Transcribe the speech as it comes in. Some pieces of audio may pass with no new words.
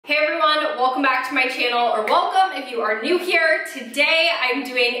everyone, welcome back to my channel, or welcome if you are new here. Today I'm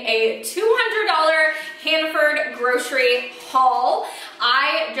doing a $200 Hannahford Grocery Haul.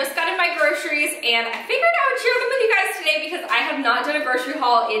 I just got in my groceries and I figured I would share them with you guys today because I have not done a grocery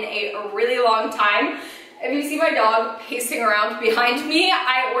haul in a really long time. If you see my dog pacing around behind me,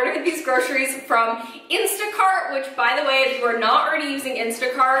 I ordered these groceries from Instacart, which, by the way, if you are not already using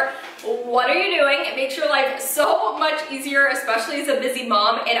Instacart, what are you doing? It makes your life so much easier, especially as a busy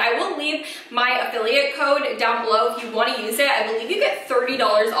mom. And I will leave my affiliate code down below if you want to use it. I believe you get $30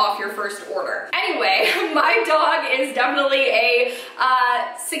 off your first order. Anyway, my dog is definitely a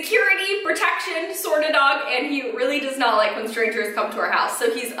security protection sort of dog, and he really does not like when strangers come to our house.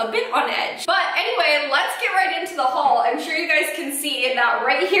 So he's a bit on edge. But anyway, let's get right into the haul. I'm sure you guys can see that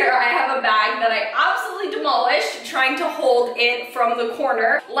right here I have a bag that I absolutely demolished trying to hold it from the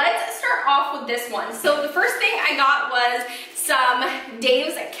corner. Let's start off with this one. So the first thing I got was some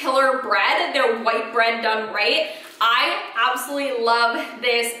Dave's Killer Bread. They're white bread done right. I absolutely love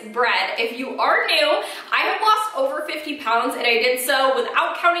this bread. If you are new, I have lost over 50 pounds and I did so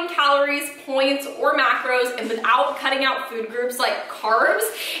without counting calories, points, or macros, and without cutting out food groups like carbs.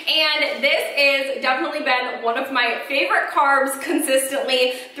 And this has definitely been one of my favorite carbs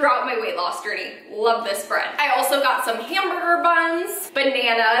consistently throughout my weight loss journey. Love this bread. I also got some hamburger buns,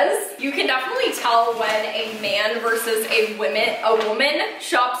 bananas. You can definitely tell when a man versus a woman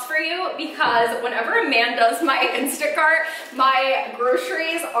shops for you, because whenever a man does my Instacart, my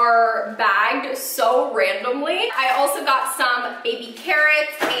groceries are bagged so randomly. I also got some baby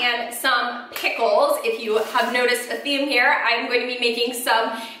carrots and some pickles. If you have noticed a theme here, I'm going to be making some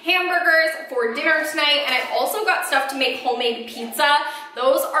hamburgers for dinner tonight, and I also got stuff to make homemade pizza.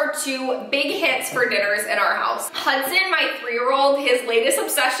 Those are two big hits for dinners in our house. Hudson, my 3-year-old, his latest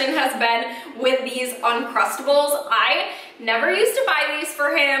obsession has been with these Uncrustables. I never used to buy these for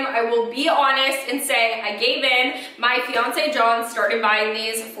him. I will be honest and say I gave in. My fiance John started buying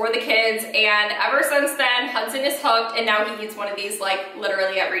these for the kids, and ever since then Hudson is hooked, and now he eats one of these like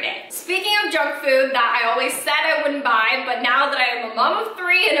literally every day. Speaking of junk food that I always said I wouldn't buy, but now that I am a mom of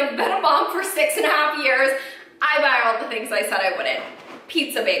 3 and have been a mom for 6.5 years, I buy all the things I said I wouldn't.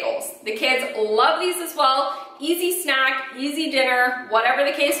 Pizza bagels. The kids love these as well. Easy snack, easy dinner, whatever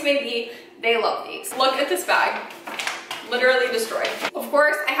the case may be, they love these. Look at this bag. Literally destroyed. Of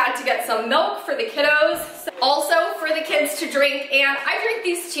course, I had to get some milk for the kiddos. Also for the kids to drink, and I drink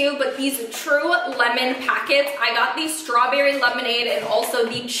these too, but these True Lemon packets. I got the strawberry lemonade and also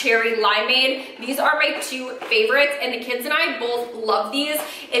the cherry limeade. These are my 2 favorites, and the kids and I both love these.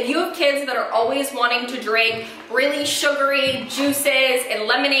 If you have kids that are always wanting to drink really sugary juices and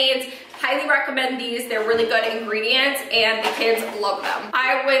lemonades, highly recommend these. They're really good ingredients and the kids love them.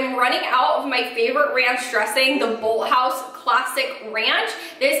 I am running out of my favorite ranch dressing, the Bolthouse Classic Ranch.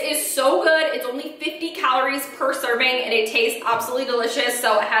 This is so good. It's only 50 calories per serving and it tastes absolutely delicious,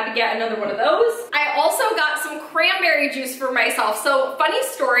 so I had to get another one of those. I also got some cranberry juice for myself. So funny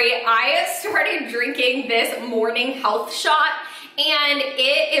story, I started drinking this morning health shot, and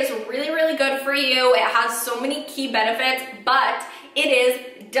it is really, really good for you. It has so many key benefits, but it is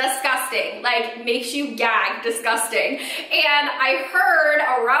disgusting, like makes you gag, disgusting. And I heard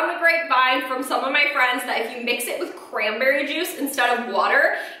around the grapevine from some of my friends that if you mix it with cranberry juice instead of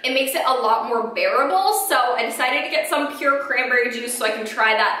water, it makes it a lot more bearable. So I decided to get some pure cranberry juice so I can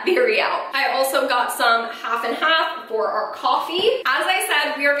try that theory out. I also got some half and half for our coffee. As I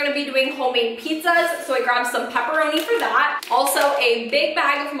said, we are gonna be doing homemade pizzas, so I grabbed some pepperoni for that. Also a big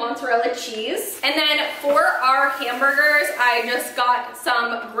bag of mozzarella cheese. And then for our hamburgers, I just got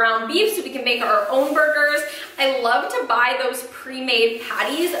some ground beef so we can make our own burgers. I love to buy those pre-made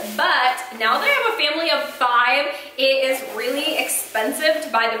patties, but now that I have a family of 5, it is really expensive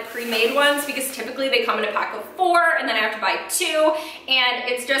to buy the pre-made ones because typically they come in a pack of 4 and then I have to buy 2, and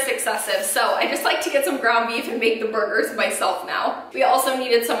it's just excessive. So I just like to get some ground beef and make the burgers myself now. We also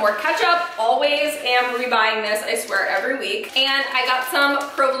needed some more ketchup. Always am rebuying this, I swear, every week. And I got some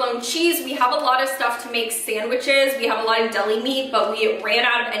provolone cheese. We have a lot of stuff to make sandwiches. We have a lot of deli meat, but we ran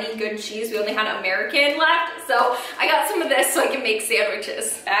out of any good cheese. We only had American left, so I got some of this so I can make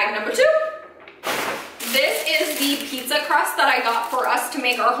sandwiches. Bag number 2. This is the pizza crust that I got for us to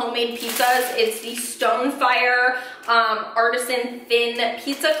make our homemade pizzas. It's the Stonefire artisan thin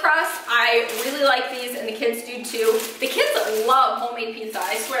pizza crust. I really like these and the kids do too. The kids love homemade pizza.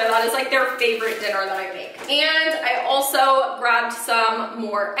 I swear that is like their favorite dinner that I make. And I also grabbed some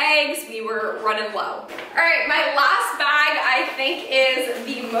more eggs. We were running low. All right, my last bag I think is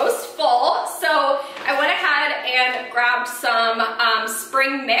the most full. So I went ahead and grabbed some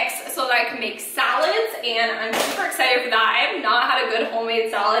spring mix so that I can make salads, and I'm super excited for that. I have not had a good homemade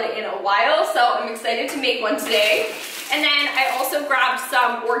made salad in a while, so I'm excited to make one today. And then I also grabbed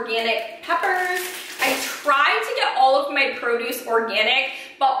some organic peppers. I try to get all of my produce organic,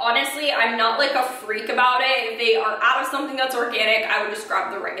 but honestly, I'm not like a freak about it. If they are out of something that's organic, I would just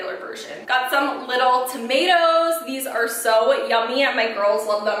grab the regular version. Got some little tomatoes. These are so yummy and my girls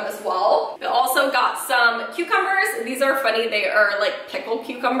love them as well. We also got some cucumbers. These are funny, they are like pickled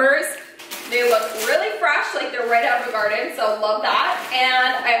cucumbers. They look really fresh, like they're right out of the garden, so love that.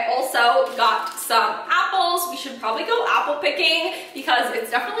 And I also got some apples. We should probably go apple picking because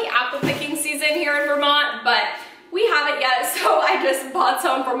it's definitely apple picking season here in Vermont, but we haven't yet, so I just bought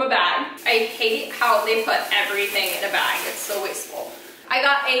some from a bag. I hate how they put everything in a bag. It's so wasteful. I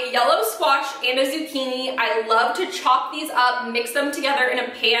got a yellow squash and a zucchini. I love to chop these up, mix them together in a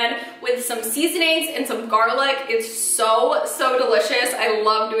pan with some seasonings and some garlic. It's so, so delicious. I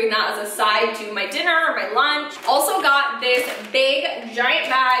love doing that as a side to my dinner or my lunch. Also got this big giant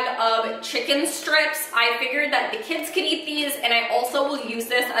bag of chicken strips. I figured that the kids could eat these, and I also will use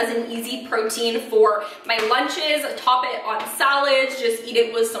this as an easy protein for my lunches. Top it on salads, just eat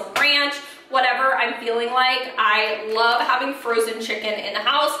it with some ranch. Whatever I'm feeling like. I love having frozen chicken in the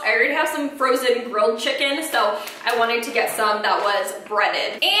house. I already have some frozen grilled chicken, so I wanted to get some that was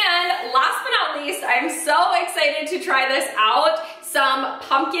breaded. And last but not least, I'm so excited to try this out. Some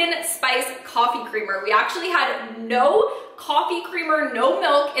pumpkin spice coffee creamer. We actually had no coffee creamer, no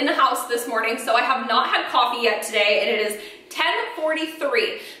milk in the house this morning, so I have not had coffee yet today, and it is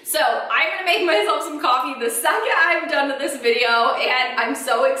 10:43. So I'm gonna make myself some coffee the second I'm done with this video, and I'm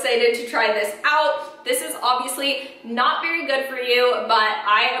so excited to try this out. This is obviously not very good for you, but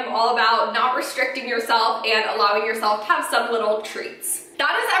I am all about not restricting yourself and allowing yourself to have some little treats.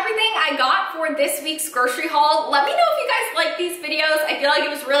 That is everything I got for this week's grocery haul. Let me know if you guys like these videos. I feel like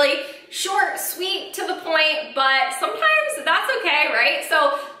it was really short, sweet, to the point, but sometimes that's okay, right?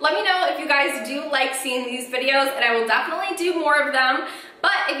 So let me know if you guys do like seeing these videos, and I will definitely do more of them.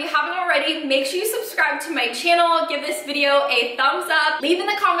 But if you haven't already, make sure you subscribe to my channel, give this video a thumbs up, leave in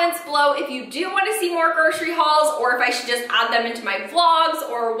the comments below if you do want to see more grocery hauls, or if I should just add them into my vlogs,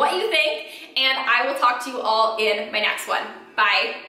 or what you think, and I will talk to you all in my next one. Bye.